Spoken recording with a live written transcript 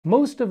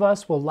Most of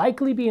us will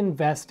likely be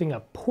investing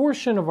a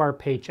portion of our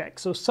paycheck,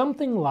 so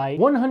something like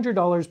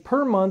 $100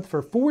 per month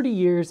for 40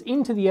 years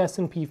into the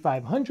S&P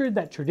 500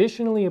 that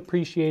traditionally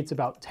appreciates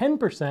about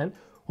 10%,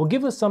 will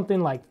give us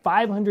something like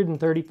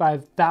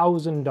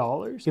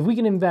 $535,000. If we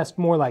can invest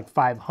more like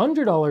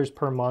 $500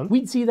 per month,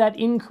 we'd see that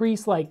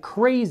increase like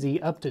crazy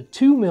up to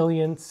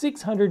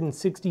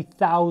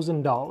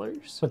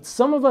 $2,660,000. But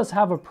some of us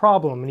have a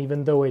problem, and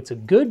even though it's a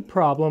good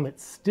problem,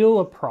 it's still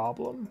a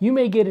problem. You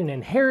may get an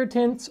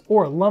inheritance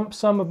or a lump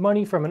sum of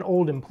money from an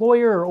old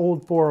employer or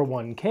old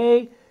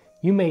 401k.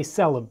 You may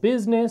sell a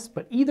business,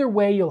 but either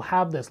way you'll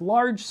have this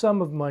large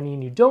sum of money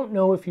and you don't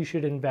know if you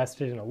should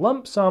invest it in a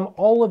lump sum,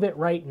 all of it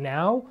right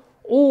now,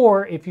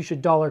 or if you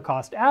should dollar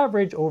cost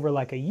average over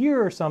like a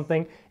year or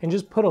something and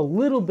just put a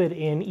little bit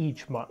in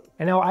each month.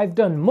 And now I've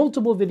done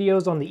multiple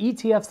videos on the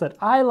ETFs that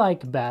I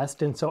like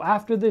best, and so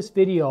after this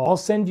video, I'll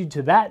send you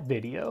to that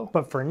video.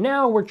 But for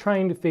now, we're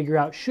trying to figure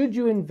out, should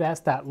you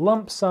invest that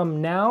lump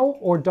sum now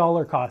or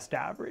dollar cost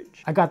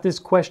average? I got this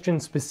question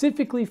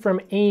specifically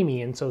from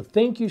Amy, and so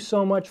thank you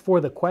so much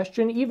for the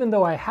question, even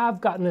though I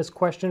have gotten this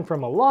question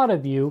from a lot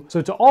of you.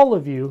 So to all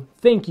of you,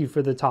 thank you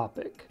for the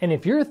topic. And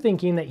if you're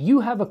thinking that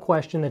you have a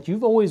question that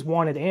you've always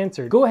wanted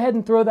answered, go ahead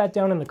and throw that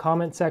down in the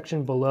comment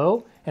section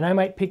below, and I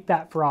might pick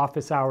that for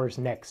office hours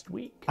next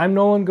week. I'm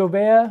Nolan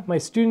Govea, my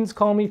students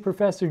call me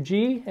Professor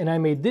G, and I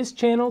made this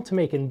channel to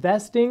make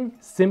investing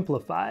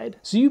simplified.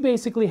 So you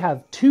basically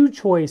have two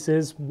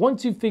choices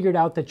once you've figured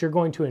out that you're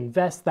going to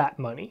invest that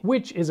money,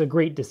 which is a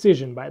great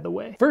decision, by the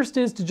way. First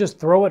is to just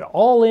throw it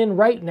all in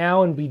right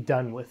now and be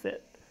done with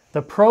it.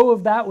 The pro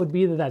of that would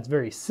be that that's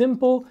very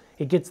simple.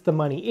 It gets the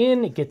money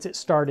in, it gets it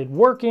started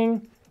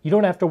working. You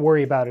don't have to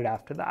worry about it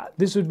after that.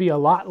 This would be a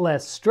lot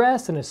less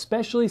stress, and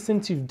especially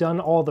since you've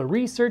done all the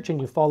research and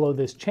you follow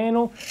this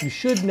channel, you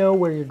should know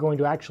where you're going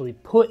to actually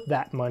put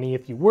that money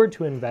if you were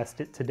to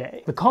invest it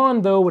today. The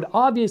con, though, would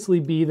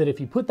obviously be that if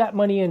you put that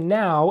money in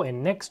now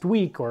and next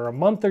week or a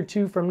month or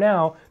two from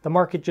now, the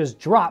market just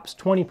drops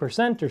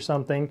 20% or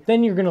something,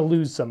 then you're gonna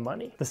lose some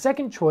money. The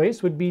second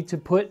choice would be to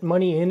put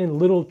money in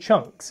little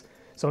chunks.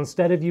 So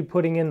instead of you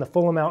putting in the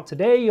full amount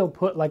today, you'll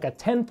put like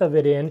 1/10 of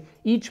it in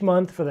each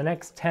month for the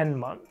next 10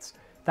 months.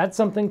 That's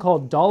something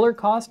called dollar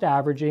cost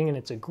averaging, and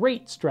it's a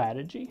great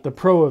strategy. The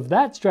pro of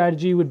that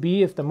strategy would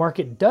be if the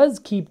market does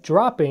keep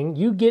dropping,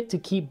 you get to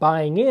keep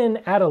buying in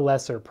at a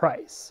lesser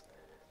price.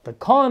 The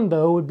con,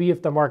 though, would be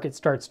if the market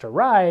starts to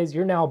rise,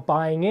 you're now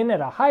buying in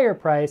at a higher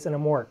price and a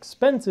more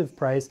expensive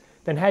price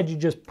than had you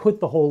just put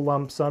the whole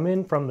lump sum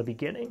in from the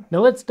beginning.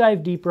 Now let's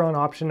dive deeper on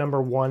option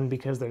number one,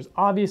 because there's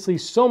obviously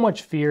so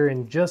much fear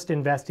in just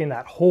investing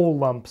that whole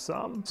lump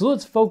sum. So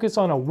let's focus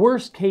on a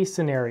worst case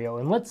scenario,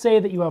 and let's say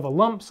that you have a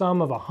lump sum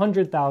of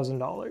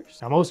 $100,000.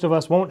 Now most of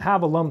us won't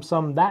have a lump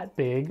sum that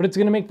big, but it's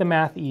gonna make the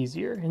math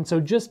easier. And so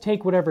just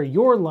take whatever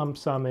your lump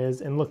sum is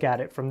and look at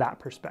it from that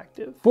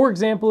perspective. For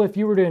example, if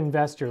you were to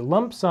invest your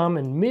lump sum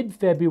in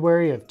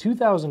mid-February of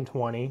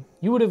 2020,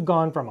 you would have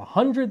gone from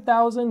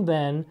 $100,000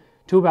 then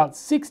to about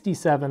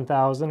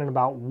 $67,000 in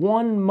about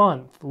 1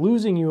 month,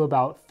 losing you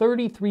about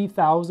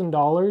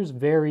 $33,000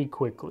 very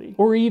quickly.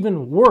 Or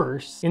even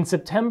worse, in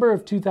September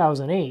of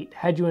 2008,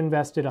 had you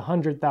invested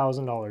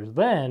 $100,000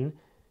 then,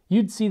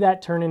 you'd see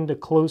that turn into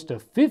close to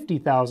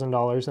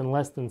 $50,000 in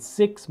less than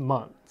 6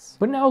 months.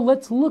 But now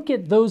let's look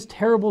at those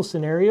terrible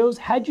scenarios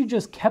had you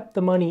just kept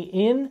the money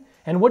in,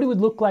 and what it would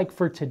look like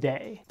for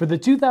today. For the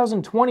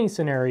 2020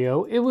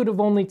 scenario, it would have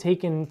only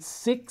taken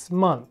 6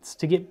 months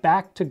to get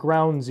back to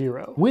ground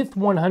zero. With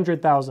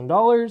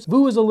 $100,000,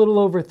 VOO is a little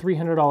over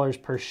 $300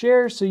 per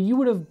share, so you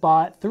would have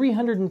bought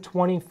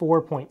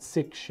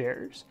 324.6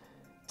 shares.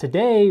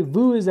 Today,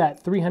 VOO is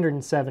at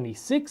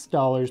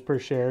 $376 per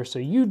share, so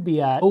you'd be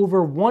at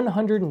over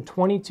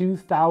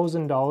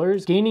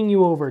 $122,000, gaining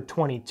you over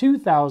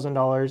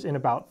 $22,000 in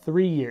about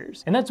 3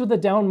 years. And that's with a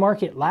down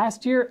market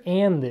last year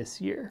and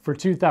this year. For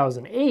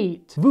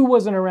 2008, VOO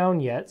wasn't around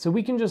yet, so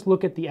we can just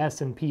look at the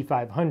S&P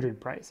 500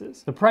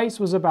 prices. The price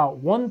was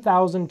about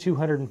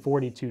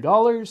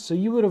 $1,242, so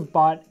you would have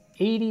bought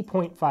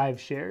 80.5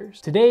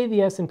 shares. Today,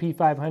 the S&P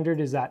 500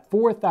 is at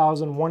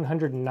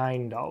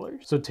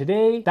 $4,109. So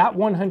today, that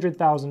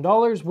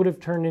 $100,000 would have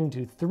turned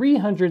into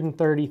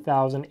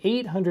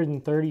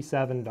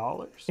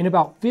 $330,837. In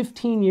about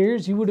 15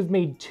 years, you would have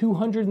made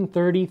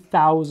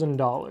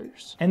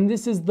 $230,000. And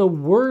this is the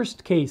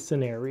worst case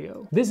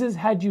scenario. This is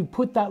had you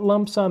put that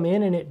lump sum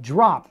in and it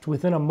dropped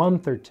within a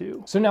month or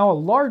two. So now a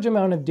large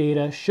amount of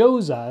data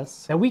shows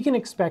us that we can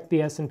expect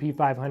the S&P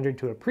 500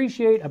 to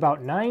appreciate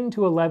about 9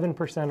 to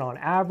 11% on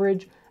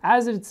average,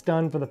 as it's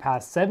done for the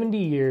past 70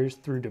 years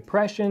through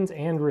depressions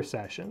and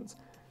recessions.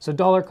 So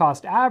dollar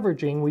cost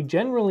averaging, we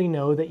generally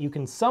know that you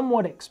can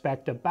somewhat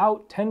expect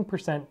about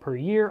 10% per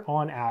year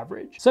on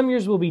average. Some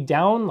years will be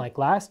down like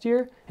last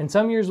year, and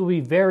some years will be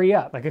very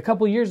up. Like a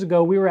couple years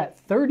ago, we were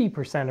at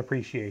 30%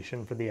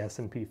 appreciation for the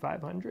S&P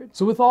 500.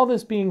 So with all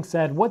this being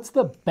said, what's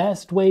the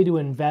best way to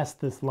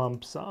invest this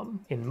lump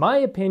sum? In my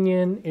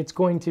opinion, it's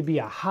going to be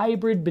a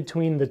hybrid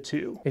between the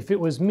two. If it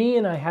was me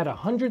and I had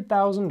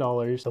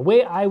 $100,000, the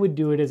way I would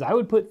do it is I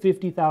would put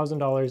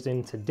 $50,000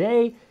 in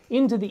today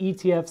into the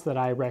ETFs that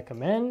I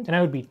recommend, and I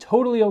would be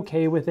totally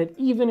okay with it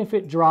even if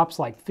it drops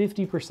like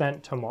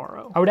 50%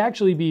 tomorrow. I would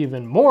actually be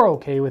even more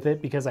okay with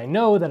it because I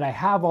know that I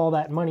have all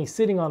that money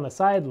sitting on the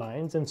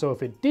sidelines, and so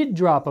if it did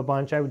drop a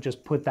bunch, I would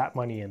just put that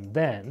money in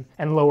then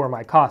and lower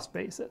my cost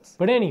basis.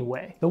 But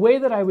anyway, the way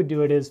that I would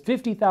do it is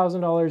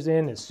 $50,000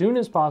 in as soon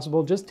as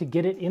possible just to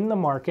get it in the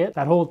market.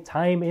 That whole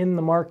time in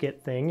the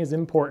market thing is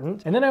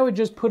important. And then I would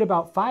just put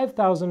about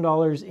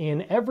 $5,000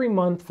 in every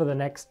month for the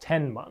next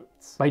 10 months.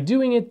 By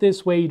doing it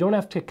this way, you don't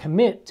have to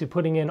commit to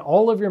putting in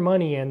all of your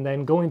money and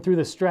then going through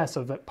the stress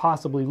of it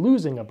possibly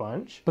losing a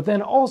bunch. But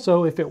then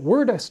also, if it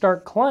were to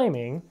start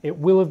climbing, it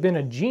will have been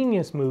a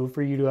genius move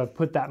for you to have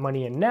put that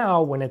money in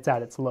now when it's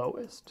at its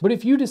lowest. But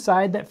if you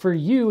decide that for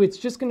you, it's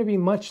just going to be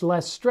much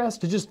less stress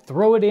to just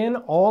throw it in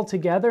all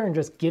together and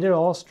just get it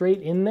all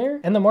straight in there,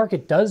 and the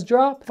market does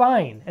drop,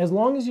 fine. As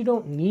long as you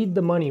don't need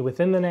the money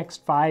within the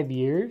next 5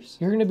 years,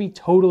 you're going to be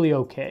totally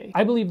okay.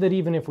 I believe that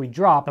even if we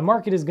drop, the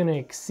market is going to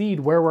exceed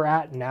where we're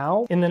at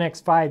now in the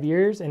next 5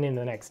 years, and in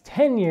the next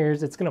 10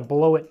 years, it's going to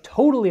blow it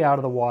totally out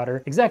of the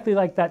water, exactly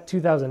like that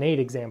 2008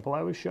 example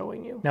I was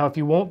showing you. Now, if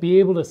you won't be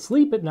able to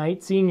sleep at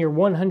night seeing your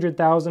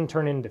 100,000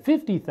 turn into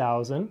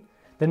 50,000,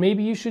 then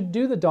maybe you should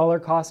do the dollar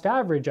cost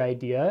average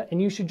idea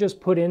and you should just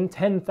put in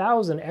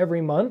 10,000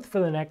 every month for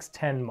the next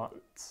 10 months.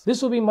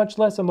 This will be much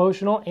less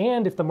emotional,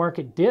 and if the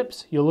market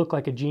dips, you'll look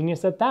like a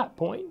genius at that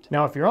point.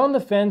 Now, if you're on the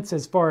fence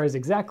as far as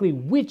exactly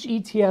which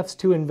ETFs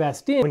to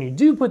invest in when you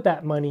do put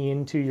that money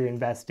into your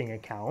investing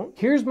account,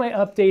 here's my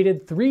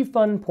updated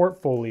 3-fund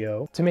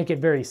portfolio to make it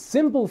very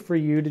simple for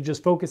you to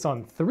just focus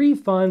on 3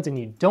 funds and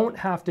you don't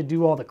have to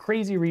do all the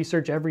crazy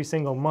research every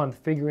single month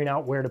figuring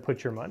out where to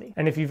put your money.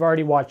 And if you've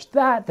already watched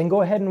that, then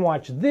go ahead and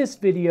watch this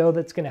video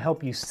that's going to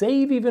help you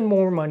save even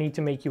more money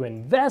to make you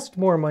invest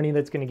more money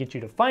that's going to get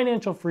you to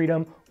financial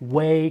freedom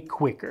way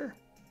quicker.